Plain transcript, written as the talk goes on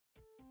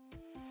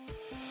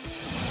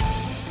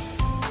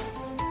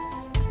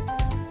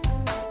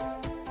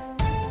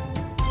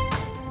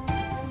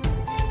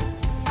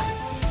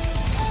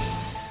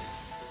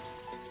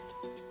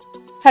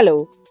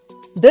Hello,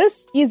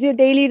 this is your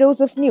daily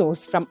dose of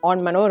news from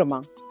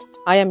Onmanorama.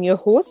 I am your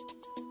host,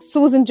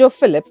 Susan Jo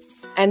Philip,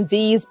 and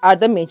these are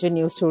the major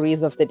news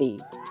stories of the day.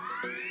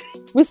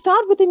 We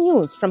start with the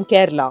news from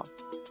Kerala.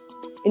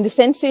 In the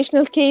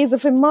sensational case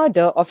of a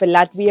murder of a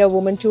Latvian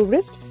woman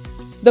tourist,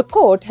 the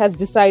court has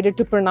decided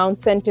to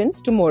pronounce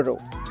sentence tomorrow.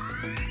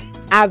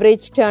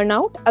 Average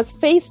turnout as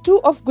Phase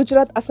 2 of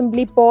Gujarat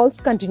Assembly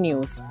polls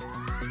continues.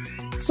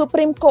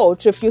 Supreme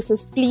Court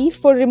refuses plea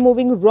for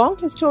removing wrong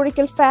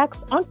historical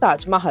facts on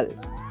Taj Mahal.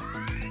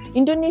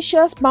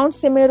 Indonesia's Mount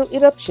Semeru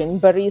eruption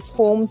buries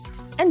homes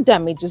and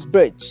damages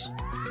bridge.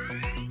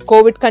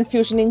 COVID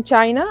confusion in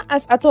China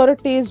as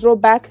authorities roll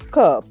back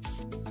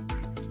curbs.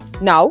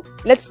 Now,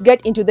 let's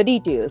get into the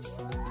details.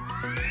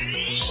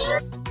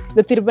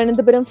 The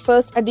Thiruvananthapuram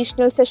First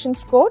Additional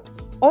Sessions Court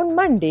on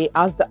Monday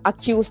asked the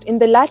accused in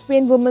the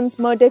Latvian woman's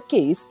murder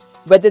case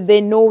whether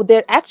they know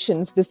their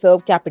actions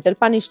deserve capital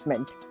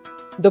punishment.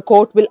 The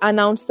court will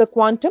announce the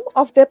quantum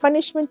of their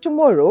punishment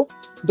tomorrow,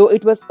 though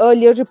it was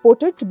earlier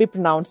reported to be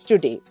pronounced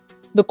today.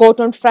 The court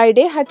on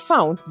Friday had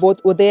found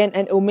both Udayan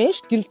and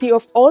Umesh guilty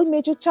of all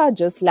major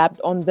charges lapped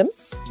on them,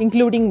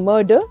 including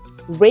murder,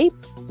 rape,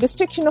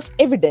 destruction of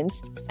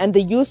evidence, and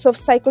the use of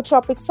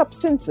psychotropic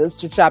substances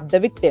to trap the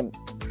victim.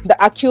 The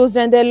accused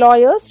and their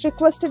lawyers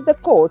requested the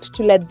court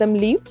to let them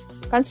leave,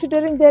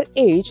 considering their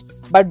age,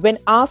 but when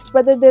asked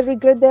whether they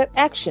regret their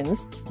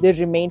actions, they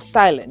remained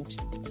silent.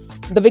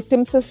 The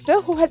victim's sister,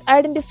 who had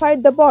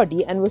identified the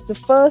body and was the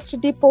first to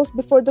depose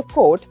before the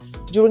court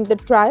during the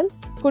trial,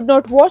 could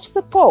not watch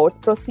the court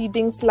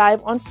proceedings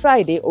live on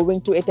Friday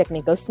owing to a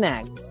technical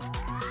snag.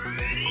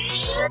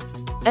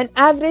 An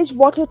average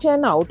voter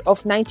turnout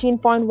of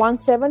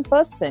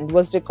 19.17%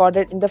 was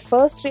recorded in the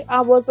first 3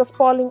 hours of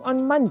polling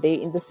on Monday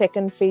in the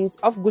second phase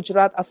of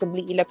Gujarat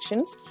Assembly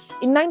elections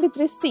in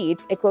 93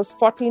 seats across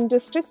 14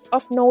 districts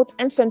of North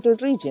and Central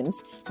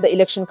regions, the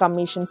Election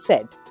Commission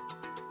said.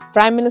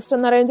 Prime Minister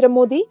Narendra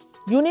Modi,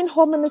 Union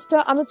Home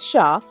Minister Amit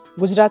Shah,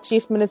 Gujarat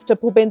Chief Minister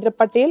Bhupendra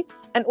Patel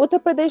and Uttar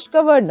Pradesh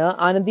Governor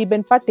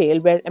Anandiben Patel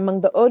were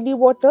among the early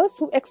voters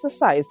who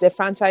exercised their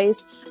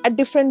franchise at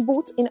different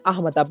booths in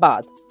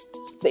Ahmedabad.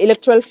 The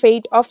electoral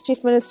fate of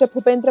Chief Minister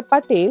Bhupendra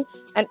Patel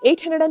and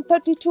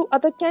 832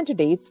 other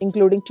candidates,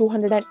 including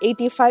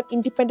 285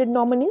 independent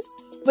nominees,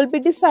 will be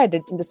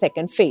decided in the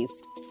second phase.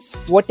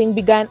 Voting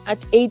began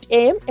at 8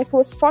 a.m.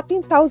 across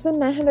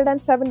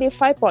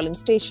 14,975 polling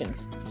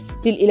stations.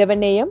 Till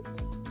 11 a.m.,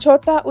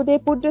 Chota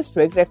Udaipur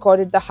district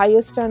recorded the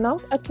highest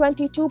turnout at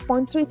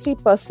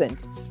 22.33%.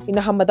 In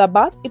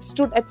Ahmedabad, it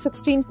stood at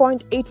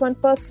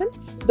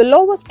 16.81%, the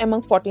lowest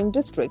among 14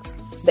 districts,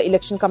 the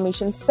Election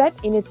Commission said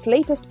in its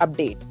latest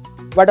update.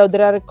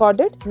 Vadodara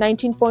recorded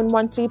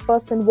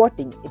 19.13%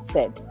 voting, it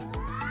said.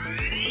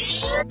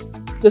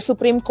 The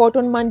Supreme Court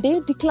on Monday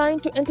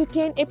declined to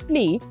entertain a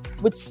plea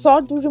which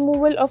sought the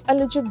removal of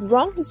alleged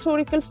wrong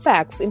historical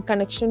facts in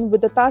connection with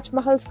the Taj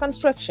Mahal's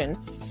construction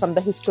from the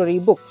history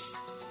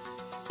books.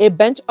 A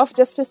bench of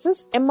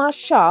Justices M.R.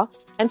 Shah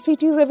and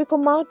C.T.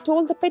 Ravikumar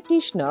told the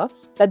petitioner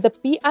that the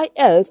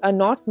PILs are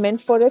not meant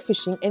for a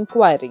fishing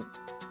inquiry.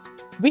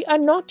 "We are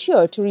not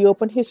here to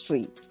reopen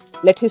history.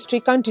 Let history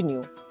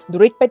continue. The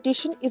writ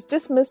petition is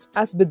dismissed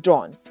as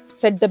withdrawn,"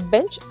 said the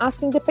bench,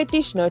 asking the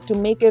petitioner to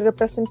make a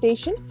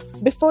representation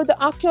before the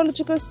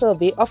Archaeological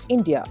Survey of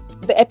India.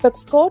 The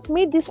Apex Court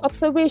made these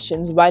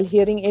observations while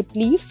hearing a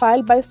plea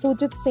filed by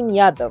Sujit Singh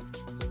Yadav.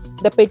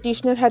 The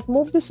petitioner had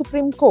moved the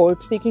Supreme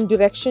Court seeking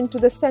direction to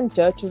the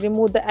centre to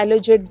remove the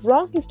alleged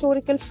wrong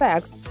historical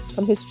facts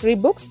from history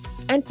books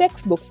and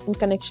textbooks in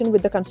connection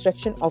with the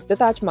construction of the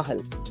Taj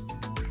Mahal.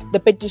 The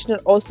petitioner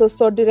also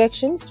sought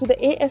directions to the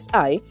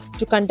ASI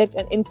to conduct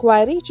an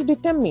inquiry to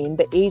determine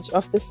the age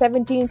of the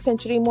 17th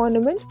century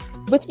monument,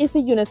 which is a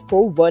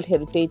UNESCO World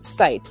Heritage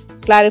Site.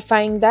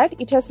 Clarifying that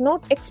it has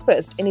not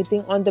expressed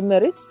anything on the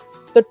merits,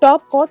 the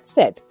top court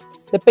said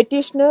the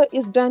petitioner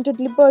is granted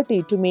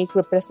liberty to make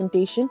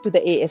representation to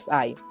the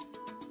ASI.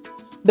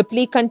 The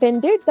plea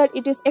contended that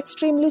it is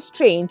extremely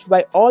strange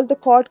why all the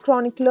court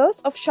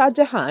chroniclers of Shah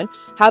Jahan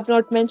have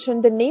not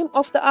mentioned the name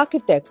of the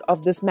architect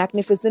of this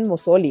magnificent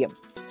mausoleum.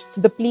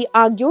 The plea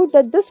argued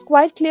that this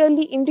quite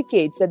clearly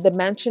indicates that the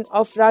mansion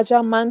of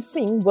Raja Man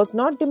Singh was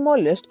not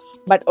demolished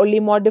but only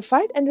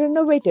modified and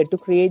renovated to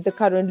create the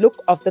current look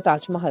of the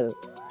Taj Mahal.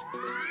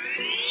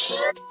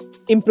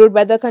 Improved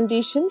weather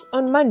conditions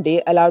on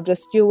Monday allowed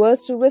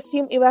rescuers to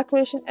resume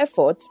evacuation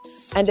efforts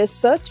and a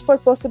search for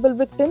possible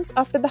victims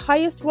after the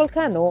highest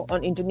volcano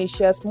on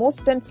Indonesia's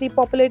most densely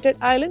populated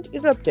island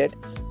erupted,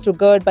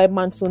 triggered by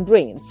monsoon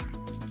rains.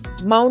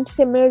 Mount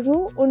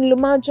Semeru in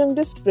Lumajang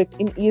district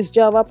in East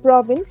Java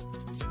province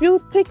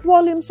spewed thick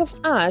volumes of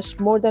ash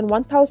more than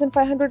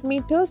 1,500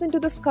 meters into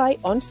the sky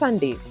on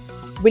Sunday.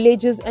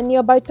 Villages and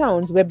nearby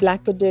towns were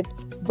blanketed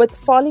with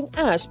falling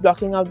ash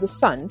blocking out the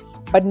sun,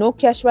 but no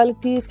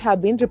casualties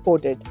have been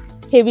reported.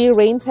 Heavy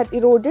rains had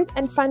eroded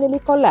and finally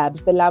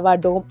collapsed the lava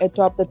dome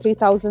atop the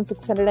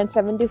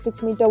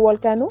 3,676-meter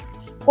volcano,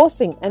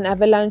 causing an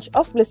avalanche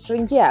of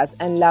blistering gas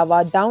and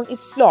lava down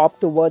its slope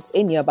towards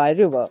a nearby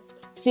river.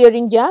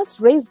 Searing gas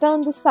raced down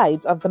the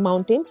sides of the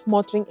mountains,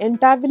 smothering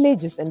entire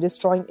villages and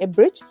destroying a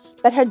bridge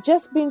that had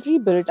just been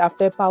rebuilt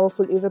after a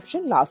powerful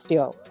eruption last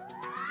year.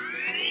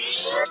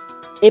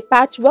 A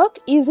patchwork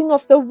easing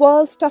of the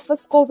world's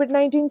toughest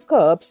COVID-19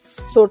 curbs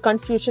sowed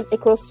confusion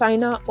across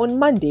China on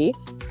Monday,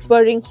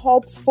 spurring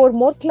hopes for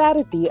more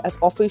clarity as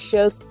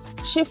officials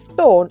shift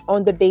tone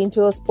on the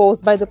dangers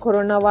posed by the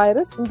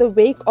coronavirus in the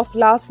wake of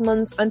last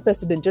month's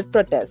unprecedented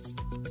protests.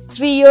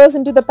 3 years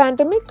into the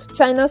pandemic,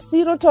 China's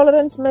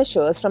zero-tolerance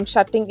measures, from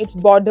shutting its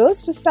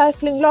borders to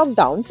stifling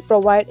lockdowns,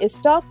 provide a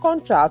stark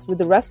contrast with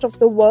the rest of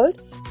the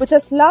world, which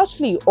has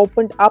largely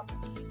opened up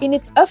in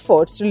its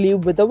efforts to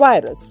live with the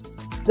virus.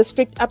 The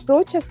strict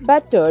approach has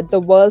battered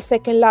the world's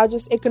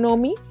second-largest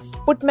economy,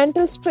 put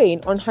mental strain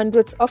on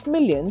hundreds of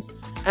millions,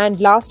 and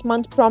last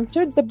month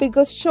prompted the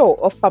biggest show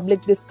of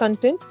public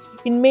discontent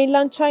in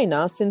mainland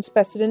China since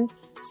President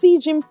Xi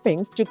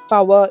Jinping took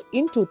power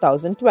in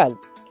 2012.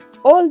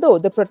 Although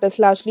the protests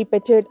largely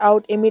petered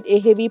out amid a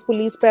heavy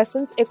police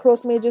presence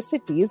across major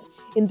cities,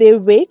 in their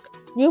wake,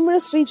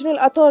 numerous regional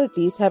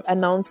authorities have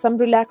announced some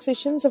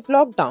relaxations of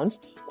lockdowns,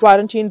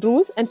 quarantine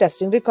rules, and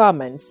testing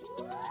requirements.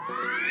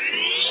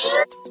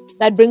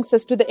 That brings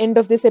us to the end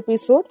of this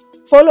episode.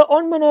 Follow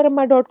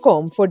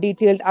Onmanorama.com for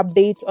detailed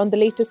updates on the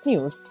latest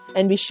news,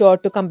 and be sure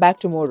to come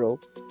back tomorrow.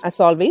 As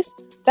always,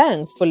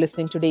 thanks for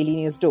listening to Daily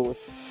News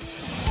Dose.